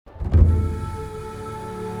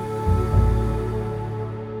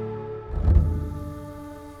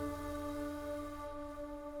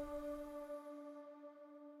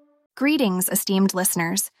Greetings, esteemed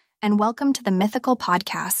listeners, and welcome to the Mythical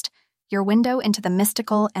Podcast, your window into the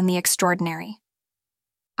mystical and the extraordinary.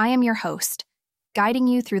 I am your host, guiding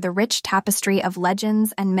you through the rich tapestry of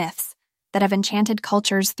legends and myths that have enchanted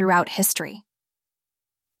cultures throughout history.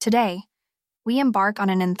 Today, we embark on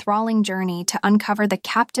an enthralling journey to uncover the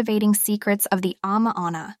captivating secrets of the Ame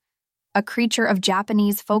Onna, a creature of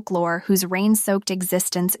Japanese folklore whose rain-soaked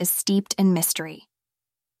existence is steeped in mystery.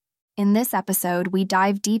 In this episode, we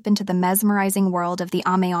dive deep into the mesmerizing world of the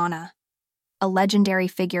Ame Onna, a legendary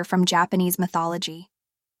figure from Japanese mythology.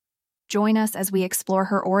 Join us as we explore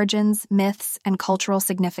her origins, myths, and cultural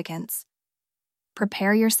significance.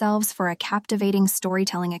 Prepare yourselves for a captivating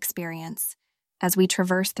storytelling experience as we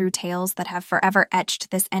traverse through tales that have forever etched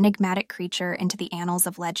this enigmatic creature into the annals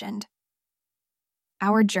of legend.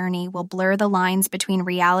 Our journey will blur the lines between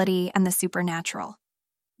reality and the supernatural,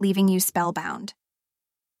 leaving you spellbound.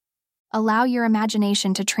 Allow your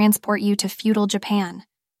imagination to transport you to feudal Japan,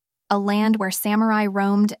 a land where samurai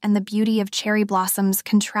roamed and the beauty of cherry blossoms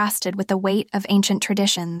contrasted with the weight of ancient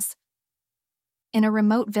traditions. In a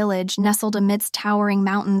remote village nestled amidst towering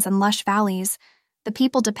mountains and lush valleys, the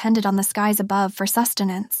people depended on the skies above for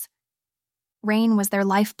sustenance. Rain was their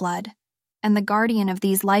lifeblood, and the guardian of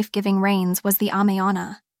these life-giving rains was the Ame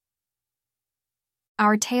Onna.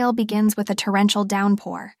 Our tale begins with a torrential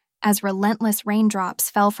downpour, as relentless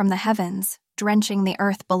raindrops fell from the heavens, drenching the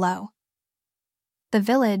earth below. The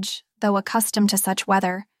village, though accustomed to such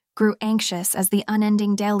weather, grew anxious as the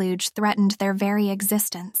unending deluge threatened their very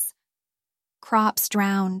existence. Crops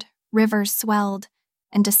drowned, rivers swelled,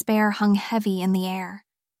 and despair hung heavy in the air.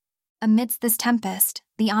 Amidst this tempest,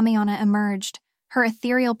 the Ame Onna emerged, her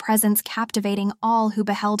ethereal presence captivating all who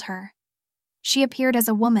beheld her. She appeared as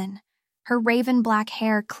a woman, her raven-black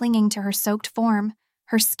hair clinging to her soaked form,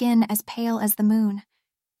 her skin as pale as the moon.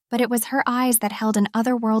 But it was her eyes that held an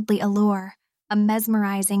otherworldly allure, a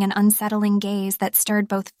mesmerizing and unsettling gaze that stirred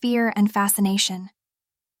both fear and fascination.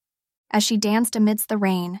 As she danced amidst the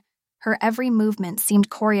rain, her every movement seemed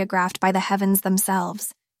choreographed by the heavens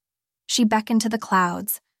themselves. She beckoned to the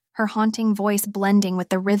clouds, her haunting voice blending with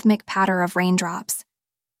the rhythmic patter of raindrops.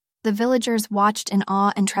 The villagers watched in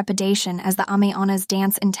awe and trepidation as the Ame Onna's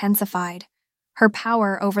dance intensified, her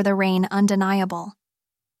power over the rain undeniable.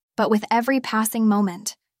 But with every passing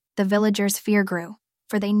moment, the villagers' fear grew,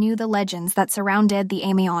 for they knew the legends that surrounded the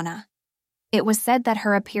Ame Onna. It was said that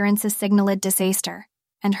her appearances signaled disaster,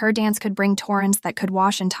 and her dance could bring torrents that could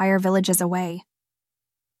wash entire villages away.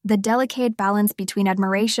 The delicate balance between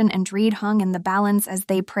admiration and dread hung in the balance as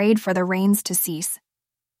they prayed for the rains to cease.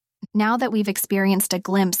 Now that we've experienced a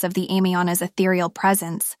glimpse of the Ame Onna's ethereal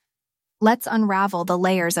presence, let's unravel the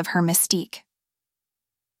layers of her mystique.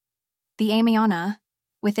 The Ame Onna,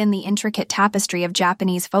 within the intricate tapestry of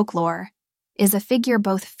Japanese folklore, is a figure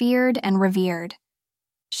both feared and revered.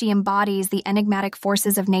 She embodies the enigmatic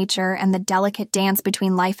forces of nature and the delicate dance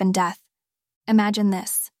between life and death. Imagine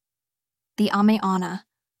this: the Ame Onna,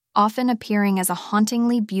 often appearing as a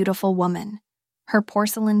hauntingly beautiful woman, her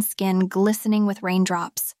porcelain skin glistening with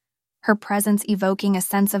raindrops, her presence evoking a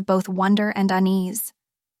sense of both wonder and unease.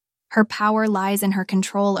 Her power lies in her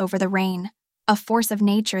control over the rain, a force of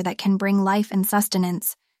nature that can bring life and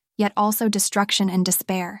sustenance, yet also destruction and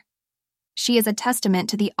despair. She is a testament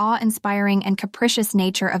to the awe-inspiring and capricious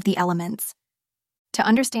nature of the elements. To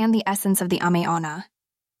understand the essence of the Ame Onna,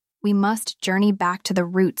 we must journey back to the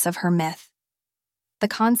roots of her myth. The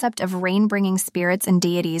concept of rain-bringing spirits and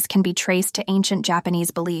deities can be traced to ancient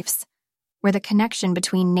Japanese beliefs, where the connection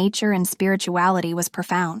between nature and spirituality was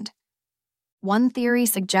profound. One theory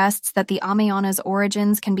suggests that the Ame Onna's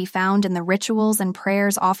origins can be found in the rituals and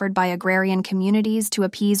prayers offered by agrarian communities to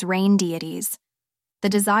appease rain deities. The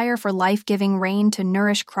desire for life-giving rain to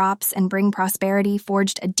nourish crops and bring prosperity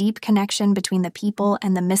forged a deep connection between the people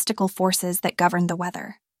and the mystical forces that govern the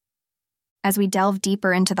weather. As we delve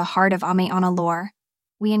deeper into the heart of Ame Onna lore,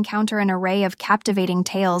 we encounter an array of captivating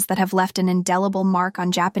tales that have left an indelible mark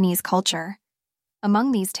on Japanese culture.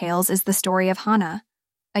 Among these tales is the story of Hana,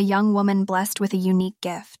 a young woman blessed with a unique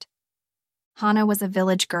gift. Hana was a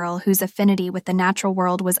village girl whose affinity with the natural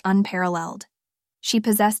world was unparalleled. She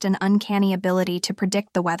possessed an uncanny ability to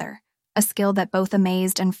predict the weather, a skill that both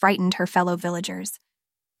amazed and frightened her fellow villagers.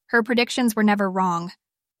 Her predictions were never wrong,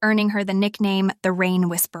 earning her the nickname the Rain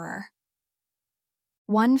Whisperer.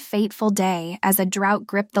 One fateful day, as a drought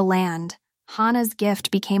gripped the land, Hana's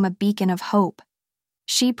gift became a beacon of hope.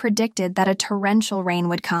 She predicted that a torrential rain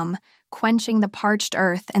would come, quenching the parched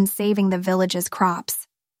earth and saving the village's crops.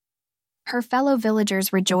 Her fellow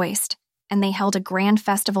villagers rejoiced, and they held a grand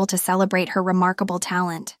festival to celebrate her remarkable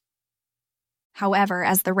talent. However,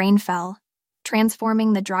 as the rain fell,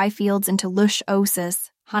 Transforming the dry fields into lush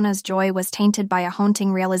oases, Hannah's joy was tainted by a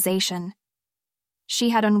haunting realization.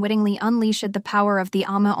 She had unwittingly unleashed the power of the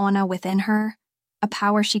Ame Onna within her, a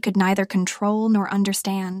power she could neither control nor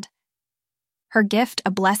understand. Her gift,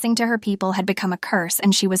 a blessing to her people, had become a curse,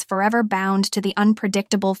 and she was forever bound to the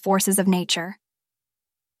unpredictable forces of nature.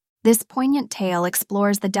 This poignant tale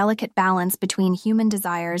explores the delicate balance between human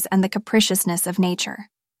desires and the capriciousness of nature,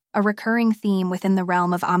 a recurring theme within the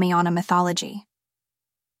realm of Ame Onna mythology.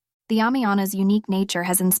 The Ame Onna's unique nature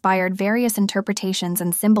has inspired various interpretations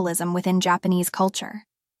and symbolism within Japanese culture.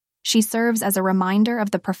 She serves as a reminder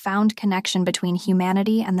of the profound connection between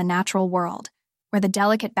humanity and the natural world, where the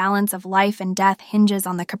delicate balance of life and death hinges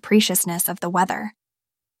on the capriciousness of the weather.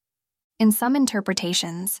 In some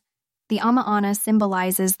interpretations, the Ame Onna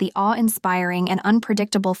symbolizes the awe-inspiring and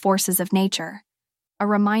unpredictable forces of nature, a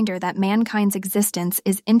reminder that mankind's existence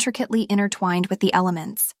is intricately intertwined with the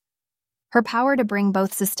elements. Her power to bring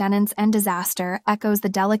both sustenance and disaster echoes the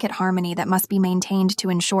delicate harmony that must be maintained to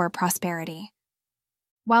ensure prosperity.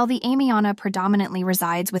 While the Ame Onna predominantly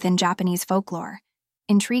resides within Japanese folklore,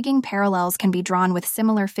 intriguing parallels can be drawn with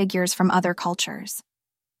similar figures from other cultures.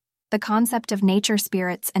 The concept of nature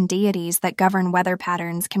spirits and deities that govern weather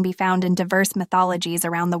patterns can be found in diverse mythologies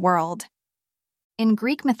around the world. In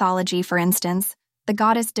Greek mythology, for instance, the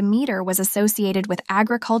goddess Demeter was associated with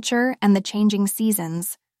agriculture and the changing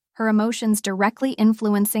seasons, her emotions directly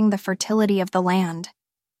influencing the fertility of the land.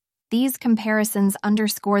 These comparisons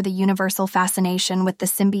underscore the universal fascination with the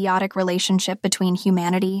symbiotic relationship between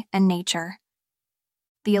humanity and nature.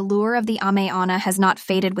 The allure of the Ame Onna has not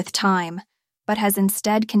faded with time, but has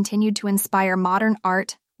instead continued to inspire modern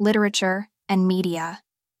art, literature, and media.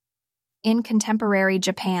 In contemporary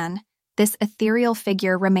Japan, this ethereal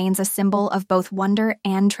figure remains a symbol of both wonder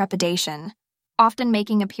and trepidation, often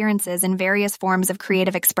making appearances in various forms of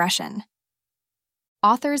creative expression.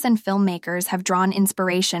 Authors and filmmakers have drawn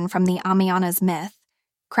inspiration from the Ame Onna's myth,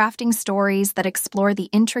 crafting stories that explore the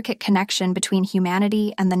intricate connection between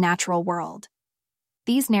humanity and the natural world.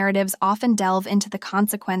 These narratives often delve into the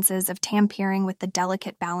consequences of tampering with the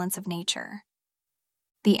delicate balance of nature.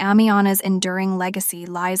 The Ame Onna's enduring legacy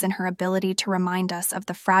lies in her ability to remind us of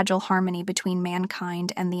the fragile harmony between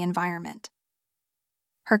mankind and the environment.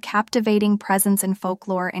 Her captivating presence in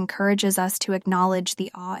folklore encourages us to acknowledge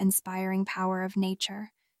the awe-inspiring power of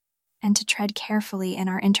nature and to tread carefully in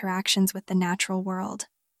our interactions with the natural world.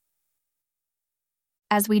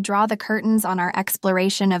 As we draw the curtains on our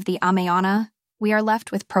exploration of the Ame Onna, we are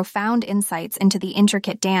left with profound insights into the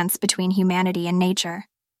intricate dance between humanity and nature.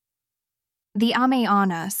 The Ame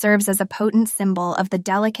Onna serves as a potent symbol of the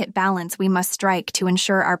delicate balance we must strike to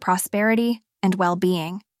ensure our prosperity and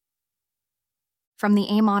well-being. From the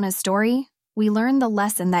Ame Onna's story, we learn the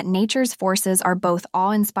lesson that nature's forces are both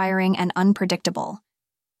awe-inspiring and unpredictable.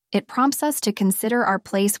 It prompts us to consider our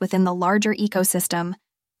place within the larger ecosystem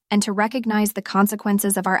and to recognize the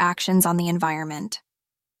consequences of our actions on the environment.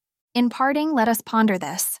 In parting, let us ponder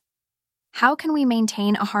this. How can we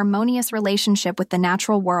maintain a harmonious relationship with the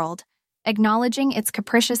natural world, acknowledging its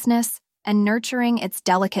capriciousness and nurturing its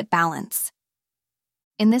delicate balance?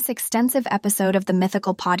 In this extensive episode of the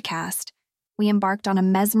Mythical Podcast, we embarked on a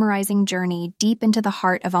mesmerizing journey deep into the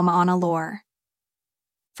heart of Ame Onna lore.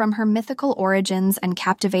 From her mythical origins and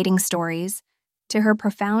captivating stories, to her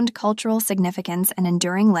profound cultural significance and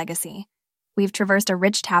enduring legacy, we've traversed a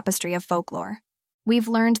rich tapestry of folklore. We've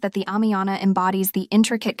learned that the Ame Onna embodies the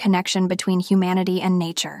intricate connection between humanity and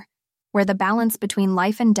nature, where the balance between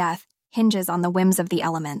life and death hinges on the whims of the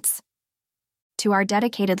elements. To our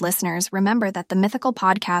dedicated listeners, remember that the Mythical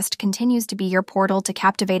Podcast continues to be your portal to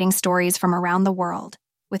captivating stories from around the world,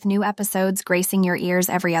 with new episodes gracing your ears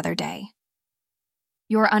every other day.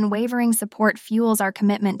 Your unwavering support fuels our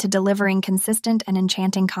commitment to delivering consistent and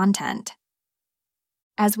enchanting content.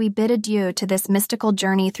 As we bid adieu to this mystical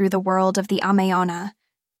journey through the world of the Ame Onna,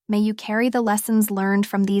 may you carry the lessons learned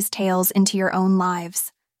from these tales into your own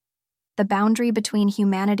lives. The boundary between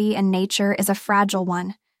humanity and nature is a fragile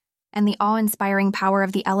one, and the awe-inspiring power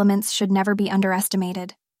of the elements should never be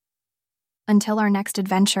underestimated. Until our next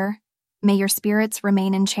adventure, may your spirits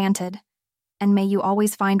remain enchanted, and may you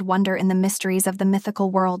always find wonder in the mysteries of the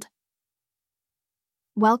mythical world.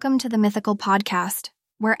 Welcome to the Mythical Podcast,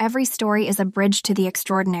 where every story is a bridge to the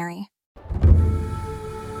extraordinary.